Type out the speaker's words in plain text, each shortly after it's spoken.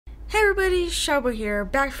Hey everybody, Shabo here,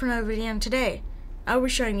 back for another video, and today I'll be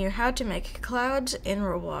showing you how to make clouds in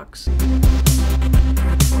Roblox.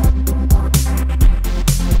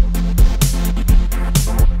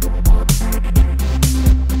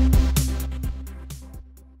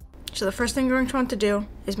 So the first thing you're going to want to do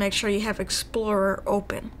is make sure you have Explorer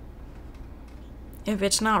open. If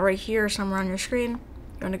it's not right here somewhere on your screen,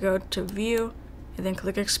 you're going to go to View and then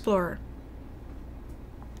click Explorer.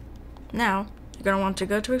 Now, you're going to want to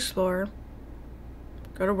go to Explorer,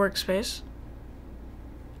 go to Workspace.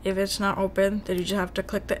 If it's not open, then you just have to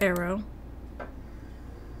click the arrow.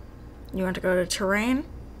 You want to go to Terrain.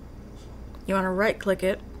 You want to right click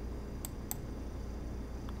it.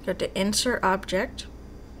 Go to Insert Object.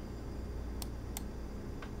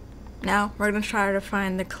 Now, we're going to try to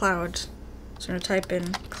find the clouds. So we're going to type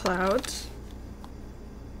in clouds.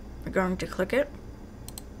 We're going to click it.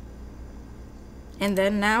 And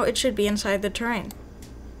then now it should be inside the terrain.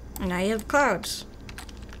 And now you have clouds.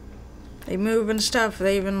 They move and stuff.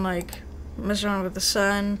 They even like mess around with the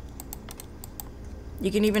sun.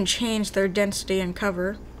 You can even change their density and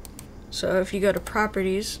cover. So if you go to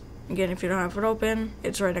properties, again, if you don't have it open,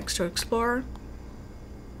 it's right next to Explorer.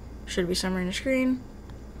 Should be somewhere on your screen.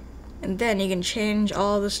 And then you can change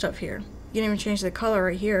all the stuff here. You can even change the color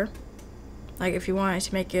right here. Like if you wanted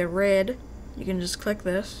to make it red, you can just click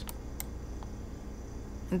this.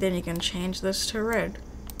 And then you can change this to red.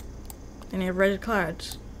 And you have red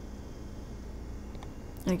clouds.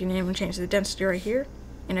 And you can even change the density right here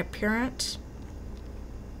in appearance.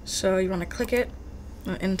 So you want to click it,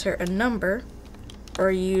 enter a number, or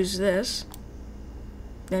use this.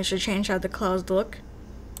 Then it should change how the clouds look.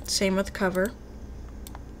 Same with cover.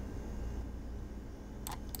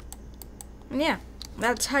 And yeah,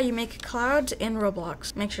 that's how you make clouds in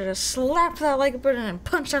Roblox. Make sure to slap that like button and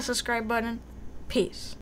punch that subscribe button. Peace.